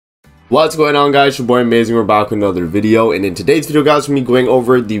What's going on, guys? Your boy Amazing. We're back with another video, and in today's video, guys, we're going to be going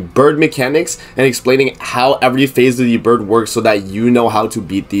over the bird mechanics and explaining how every phase of the bird works so that you know how to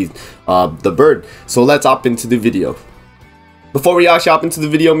beat the bird. So let's hop into the video. Before we actually hop into the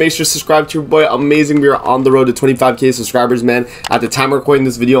video, make sure to subscribe to your boy Amazing. We are on the road to 25k subscribers, man. At the time of recording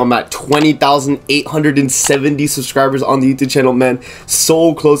this video, I'm at 20,870 subscribers on the YouTube channel, man.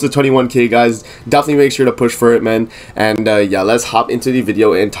 So close to 21k, guys. Definitely make sure to push for it, man. And yeah, let's hop into the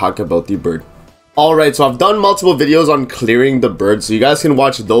video and talk about the bird. Alright, so I've done multiple videos on clearing the bird, so you guys can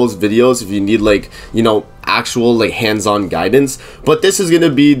watch those videos if you need, like, you know, actual like hands-on guidance. But this is going to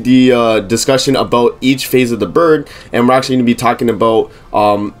be the discussion about each phase of the bird, and we're actually going to be talking about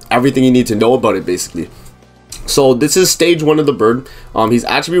everything you need to know about it, basically. So this is stage 1 of the bird. He's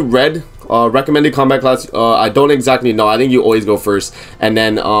actually red. Recommended combat class, I don't exactly know. I think you always go first, and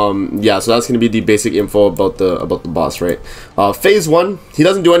then yeah, so that's gonna be the basic info about the boss, right? Phase 1, he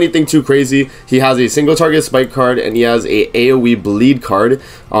doesn't do anything too crazy. He has a single target spike card, and he has a AoE bleed card,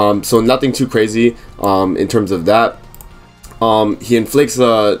 so nothing too crazy in terms of that. He inflicts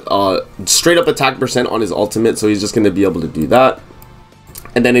a straight up attack percent on his ultimate, so he's just gonna be able to do that.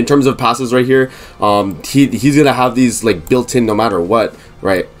 And then in terms of passes right here, he's gonna have these like built in no matter what,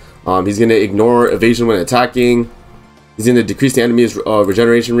 right? He's going to ignore evasion when attacking. He's going to decrease the enemy's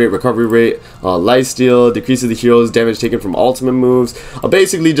regeneration rate, recovery rate, lifesteal, decreases the hero's damage taken from ultimate moves.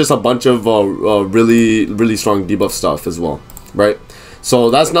 Basically just a bunch of really strong debuff stuff as well, right? So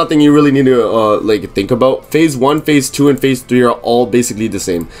that's nothing you really need to like think about. Phase 1, Phase 2, and Phase 3 are all basically the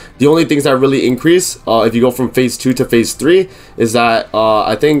same. The only things that really increase if you go from Phase 2 to Phase 3 is that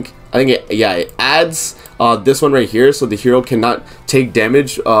I think it adds this one right here, so the hero cannot take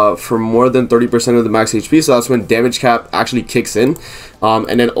damage for more than 30% of the max HP. So that's when damage cap actually kicks in.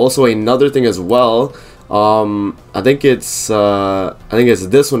 And then also another thing as well, I think it's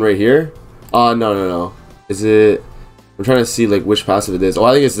this one right here. No, is it? I'm trying to see like which passive it is. Oh,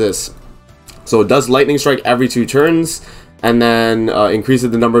 I think it's this. So it does lightning strike every 2 turns, and then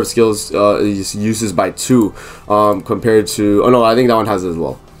increases the number of skills uses by 2 compared to, oh no, I think that one has it as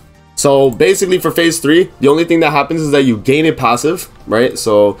well. So basically for Phase 3, the only thing that happens is that you gain a passive, right?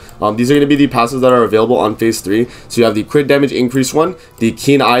 So these are going to be the passives that are available on Phase 3. So you have the crit damage increase one, the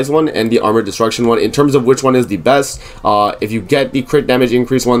keen eyes one, and the armor destruction one. In terms of which one is the best, if you get the crit damage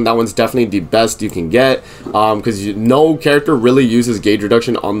increase one, that one's definitely the best you can get, because no character really uses gauge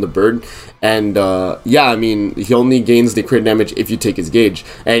reduction on the bird. And yeah, I mean, he only gains the crit damage if you take his gauge.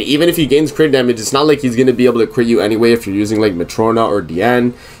 And even if he gains crit damage, it's not like he's going to be able to crit you anyway if you're using like Matrona or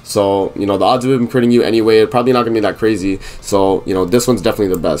Diane. So, you know, the odds of him critting you anyway are probably not going to be that crazy. So, you know, this one's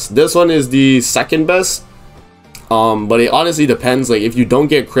definitely the best. This one is the second best. But it honestly depends. Like, if you don't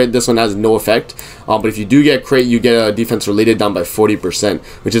get crit, this one has no effect. But if you do get crit, you get a defense related down by 40%,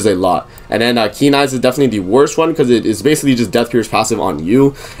 which is a lot. And then Keen Eyes is definitely the worst one because it is basically just Death Pierce passive on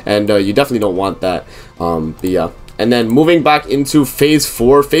you, and you definitely don't want that. But yeah. And then moving back into Phase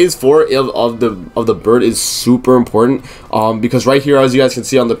 4, Phase 4 of the bird is super important, because right here, as you guys can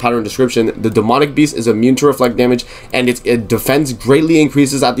see on the pattern description, the demonic beast is immune to reflect damage, and its defense greatly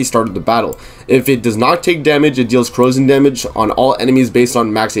increases at the start of the battle. If it does not take damage, it deals corrosion damage on all enemies based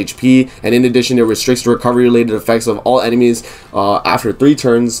on max HP, and in addition, it restricts the recovery related effects of all enemies after 3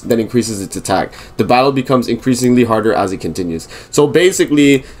 turns, then increases its attack. The battle becomes increasingly harder as it continues. So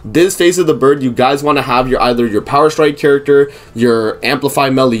basically, this phase of the bird, you guys want to have either your power strike character, your amplify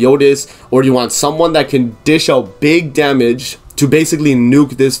Meliodas, or you want someone that can dish out big damage to basically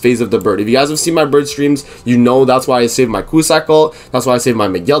nuke this phase of the bird. If you guys have seen my bird streams, you know that's why I save my Cusack ult, that's why I save my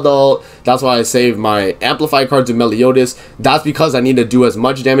Miguel ult, that's why I save my amplify cards with Meliodas. That's because I need to do as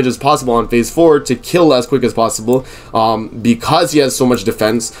much damage as possible on Phase 4 to kill as quick as possible. Because he has so much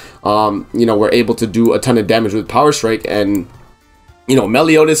defense, you know, we're able to do a ton of damage with power strike. And you know,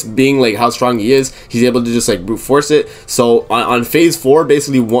 Meliodas being like how strong he is, he's able to just like brute force it. So on Phase 4,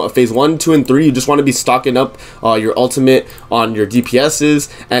 basically Phase 1, 2, and 3, you just want to be stocking up your ultimate on your DPSs,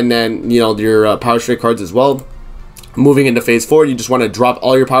 and then, you know, your power strike cards as well. Moving into Phase 4, you just want to drop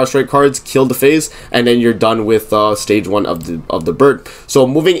all your power strike cards, kill the phase, and then you're done with stage 1 of the bird. So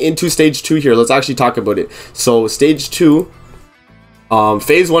moving into stage 2 here, let's actually talk about it. So stage 2,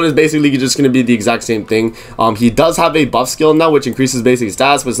 Phase 1 is basically just going to be the exact same thing. He does have a buff skill now, which increases basic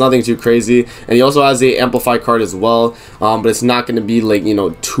stats, but it's nothing too crazy. And he also has a amplify card as well, but it's not going to be like, you know,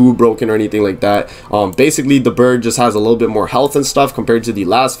 too broken or anything like that. Basically, the bird just has a little bit more health and stuff compared to the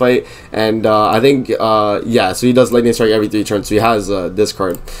last fight. And I think, yeah, so he does lightning strike every 3 turns, so he has this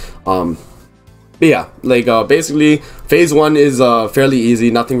card. But yeah, like basically phase 1 is fairly easy,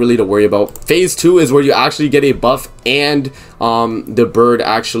 nothing really to worry about. Phase 2 is where you actually get a buff and the bird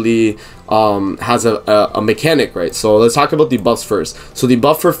actually has a mechanic, right? So let's talk about the buffs first. So the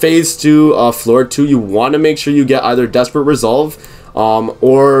buff for phase 2, floor 2, you want to make sure you get either Desperate Resolve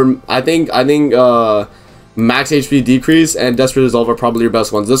or I think Max HP Decrease and Desperate Resolve are probably your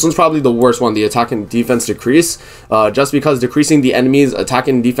best ones. This one's probably the worst one, the attack and defense decrease, just because decreasing the enemy's attack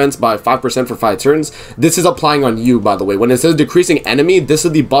and defense by 5% for 5 turns. This is applying on you, by the way. When it says decreasing enemy, this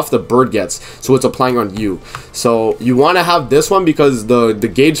is the buff the bird gets, so it's applying on you. So you want to have this one because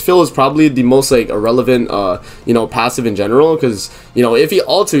the gauge fill is probably the most like irrelevant you know, passive in general, because you know, if you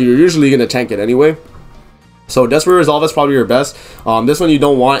alter, you're usually gonna tank it anyway. So Desperate Resolve is probably your best. This one you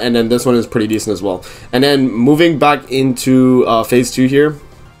don't want, and then this one is pretty decent as well. And then moving back into phase 2 here,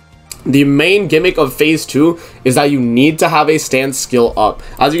 the main gimmick of phase 2 is that you need to have a stance skill up.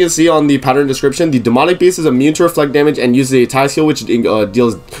 As you can see on the pattern description, the Demonic Beast is immune to reflect damage and uses a attack skill which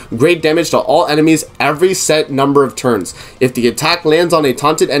deals great damage to all enemies every set number of turns. If the attack lands on a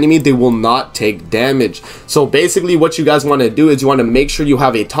taunted enemy, they will not take damage. So basically what you guys want to do is you want to make sure you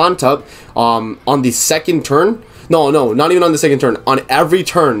have a taunt up on the second turn. No, not even on the second turn. On every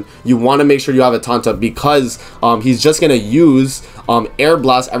turn, you want to make sure you have a taunt up, because he's just going to use Air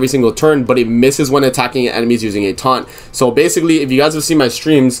Blast every single turn, but it misses when attacking enemies using a taunt. So basically, if you guys have seen my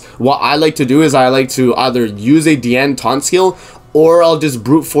streams, what I like to do is I like to either use a Diane taunt skill, or I'll just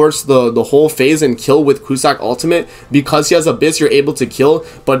brute force the whole phase and kill with Cusack ultimate. Because he has Abyss, you're able to kill,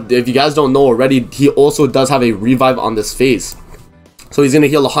 but if you guys don't know already, he also does have a revive on this phase. So he's going to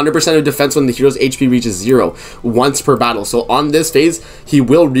heal 100% of defense when the hero's HP reaches 0 once per battle. So on this phase, he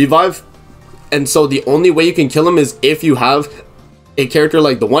will revive. And so the only way you can kill him is if you have a character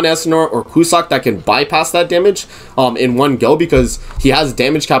like the one Essenor or Cusack that can bypass that damage in one go, because he has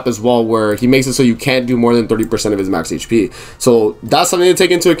damage cap as well, where he makes it so you can't do more than 30% of his max HP. So that's something to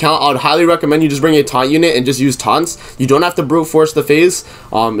take into account. I would highly recommend you just bring a taunt unit and just use taunts. You don't have to brute force the phase.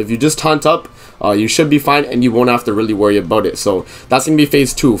 If you just taunt up, you should be fine, and you won't have to really worry about it. So that's gonna be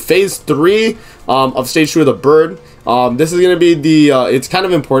phase 2. Phase 3 of stage 2 of the bird, this is gonna be the it's kind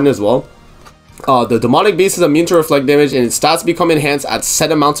of important as well. The Demonic Beast is immune to reflect damage, and its stats become enhanced at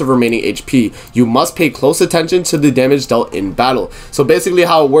set amounts of remaining HP. You must pay close attention to the damage dealt in battle. So basically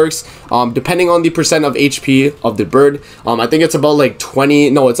how it works, depending on the percent of HP of the bird, I think it's about like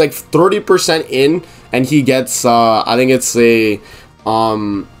 20, no, it's like 30% in, and he gets I think it's a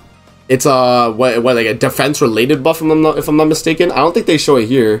it's a what like a defense related buff, if I'm not mistaken. I don't think they show it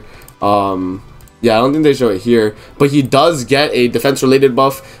here. Yeah, I don't think they show it here, but he does get a defense related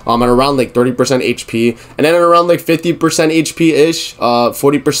buff at around like 30% HP, and then at around like 50% HP ish,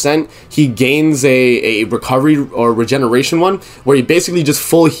 40%, he gains a recovery or regeneration one, where he basically just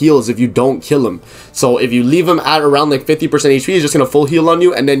full heals if you don't kill him. So if you leave him at around like 50% HP, he's just gonna full heal on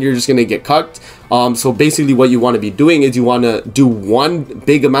you, and then you're just gonna get cucked. So basically what you want to be doing is you want to do one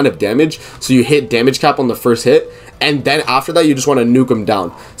big amount of damage, so you hit damage cap on the first hit, and then after that you just want to nuke him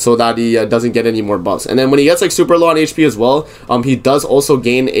down so that he doesn't get any more buffs. And then when he gets like super low on HP as well, he does also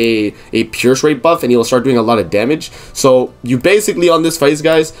gain a pierce rate buff, and he'll start doing a lot of damage. So you basically on this phase,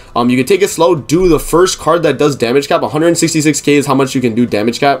 guys, you can take it slow, do the first card that does damage cap. 166k is how much you can do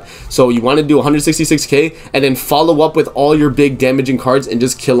damage cap, so you want to do 166k, and then follow up with all your big damaging cards and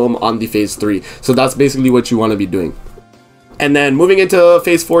just kill them on the phase 3. So that's basically what you want to be doing. And then moving into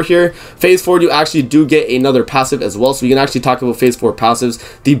phase 4 here, phase 4 you actually do get another passive as well, so we can actually talk about phase 4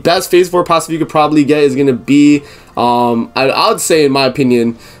 passives. The best phase 4 passive you could probably get is going to be I would say, in my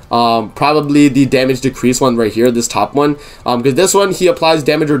opinion, probably the damage decrease one right here, this top one, because this one he applies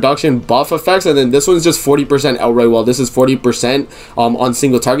damage reduction buff effects, and then this one's just 40% outright, while this is 40% on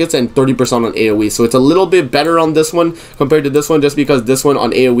single targets and 30% on AoE. So it's a little bit better on this one compared to this one, just because this one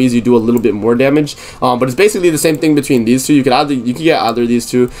on AoEs you do a little bit more damage, but it's basically the same thing between these two. You can get either of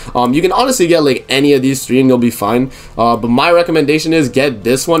these two. You can honestly get like any of these three and you'll be fine, but my recommendation is get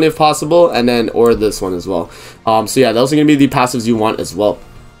this one if possible, and then or this one as well. So yeah, those are gonna be the passives you want as well.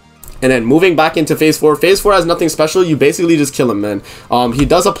 And then moving back into phase 4. Phase 4 has nothing special. You basically just kill him, man. He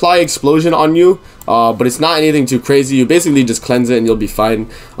does apply explosion on you, but it's not anything too crazy. You basically just cleanse it and you'll be fine.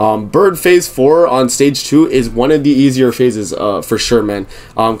 Bird phase 4 on stage 2 is one of the easier phases for sure, man,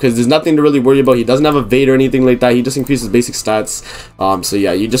 because there's nothing to really worry about. He doesn't have a Vade or anything like that. He just increases basic stats. So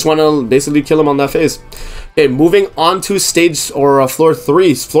yeah, you just want to basically kill him on that phase. Okay, moving on to stage or floor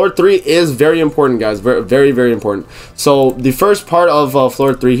 3. Floor 3 is very important, guys. Very, very important. So the first part of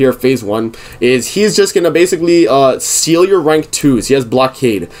floor 3 here, phase 1, is he's just gonna basically seal your rank 2s. He has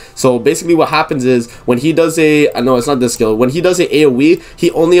blockade. So basically what happens is is when he does a, no, it's not this skill, when he does a AoE,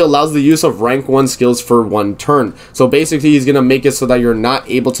 he only allows the use of rank 1 skills for 1 turn. So basically he's gonna make it so that you're not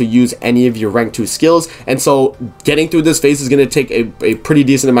able to use any of your rank 2 skills, and so getting through this phase is gonna take a pretty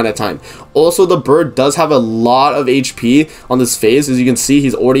decent amount of time. Also, the bird does have a lot of HP on this phase. As you can see,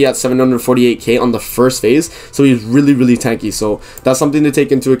 he's already at 748k on the first phase, so he's really tanky. So that's something to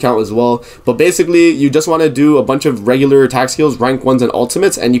take into account as well. But basically, you just want to do a bunch of regular attack skills, rank 1s and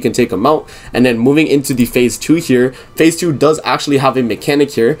ultimates, and you can take them out. And then moving into the phase 2 here, phase 2 does actually have a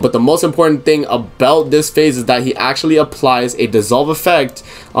mechanic here, but the most important thing about this phase is that he actually applies a dissolve effect,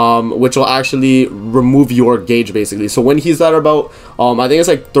 which will actually remove your gauge basically. So when he's at about I think it's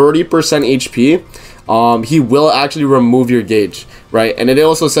like 30% HP, he will actually remove your gauge, right? And it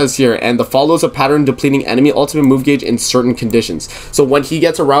also says here, and the follows a pattern depleting enemy ultimate move gauge in certain conditions. So when he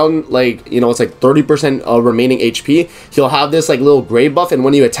gets around, like, you know, it's like 30% remaining HP, he'll have this like little gray buff, and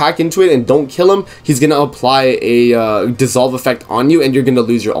when you attack into it and don't kill him, he's gonna apply a dissolve effect on you, and you're gonna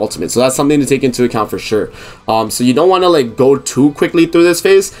lose your ultimate. So that's something to take into account for sure. So you don't want to like go too quickly through this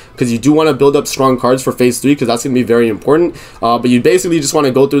phase, because you do want to build up strong cards for phase 3, because that's gonna be very important. But you basically just want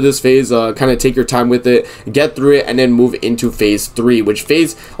to go through this phase, kind of take your time with it, get through it, and then move into phase 3, which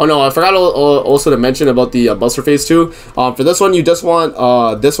phase, oh no, I forgot also to mention about the buster phase 2. For this one, you just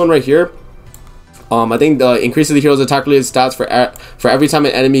want this one right here. I think the increases the hero's attack related stats for every time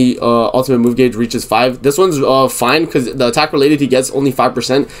an enemy ultimate move gauge reaches 5. This one's fine, because the attack related he gets only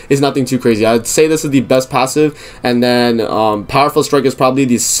 5% is nothing too crazy. I'd say this is the best passive, and then powerful strike is probably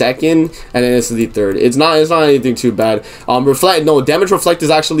the second, and then this is the third. It's not anything too bad. Damage reflect is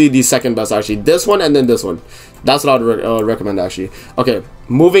actually the second best actually. This one and then this one. That's what I would recommend actually. Okay,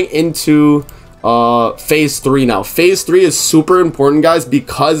 moving into phase 3 now. Phase 3 is super important, guys,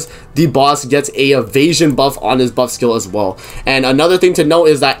 because the boss gets a evasion buff on his buff skill as well. And another thing to note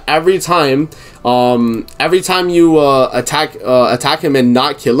is that every time you attack him and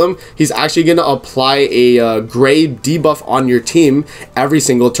not kill him, he's actually gonna apply a gray debuff on your team every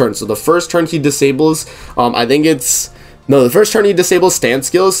single turn. So the first turn he disables, the first turn he disables stand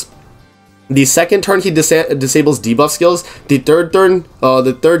skills. The second turn he disables debuff skills. The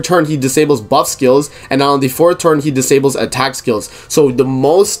third turn he disables buff skills, and on the fourth turn he disables attack skills. So the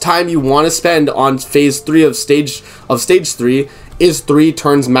most time you want to spend on phase 3 of stage 3 is 3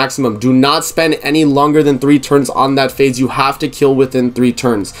 turns maximum. Do not spend any longer than 3 turns on that phase. You have to kill within 3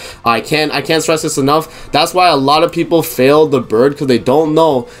 turns. I can't stress this enough. That's why a lot of people fail the bird, because they don't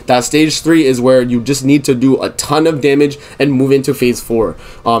know that stage 3 is where you just need to do a ton of damage and move into phase 4.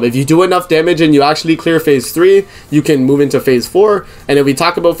 If you do enough damage and you actually clear phase 3, you can move into phase 4. And if we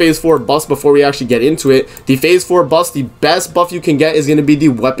talk about phase 4 buffs before we actually get into it, the phase 4 buffs, the best buff you can get is going to be the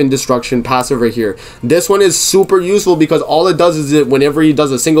weapon destruction passive right here. This one is super useful because all it does is whenever he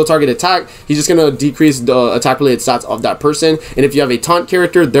does a single target attack, he's just going to decrease the attack related stats of that person. And if you have a taunt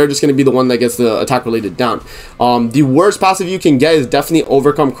character, they're just going to be the one that gets the attack related down. The worst passive you can get is definitely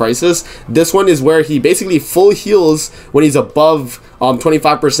Overcome Crisis. This one is where he basically full heals when he's above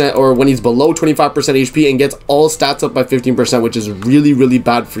 25%, or when he's below 25% HP, and gets all stats up by 15%, which is really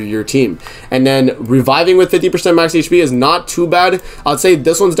bad for your team. And then reviving with 50% max HP is not too bad. I'd say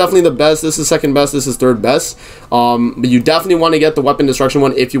this one's definitely the best. This is second best. This is third best. But you definitely want to get the weapon destruction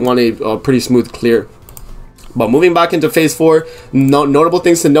one if you want a pretty smooth clear. But moving back into phase 4, notable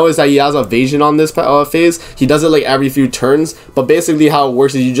things to know is that he has evasion on this phase. He does it like every few turns, but basically how it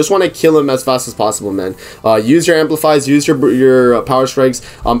works is you just want to kill him as fast as possible, man. Use your amplifies, use your power strikes.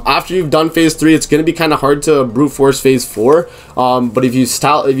 After you've done phase 3, it's going to be kind of hard to brute force phase 4. But if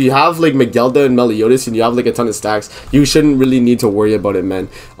you have like Megelda and Meliodas and you have like a ton of stacks, you shouldn't really need to worry about it, man.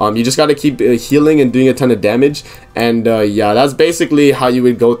 You just got to keep healing and doing a ton of damage. And yeah, that's basically how you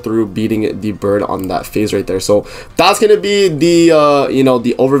would go through beating the bird on that phase right there. So that's gonna be the you know,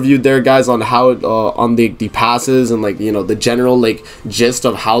 the overview there, guys, on how on the passes and, like, you know, the general like gist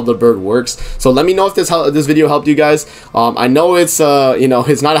of how the bird works. So let me know if this video helped you guys. I know it's you know,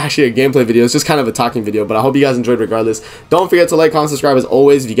 it's not actually a gameplay video, it's just kind of a talking video, but I hope you guys enjoyed regardless. Don't forget to like, comment, subscribe as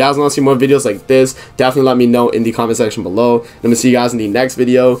always. If you guys want to see more videos like this, definitely let me know in the comment section below. I'm gonna see you guys in the next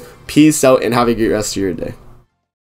video. Peace out and have a great rest of your day.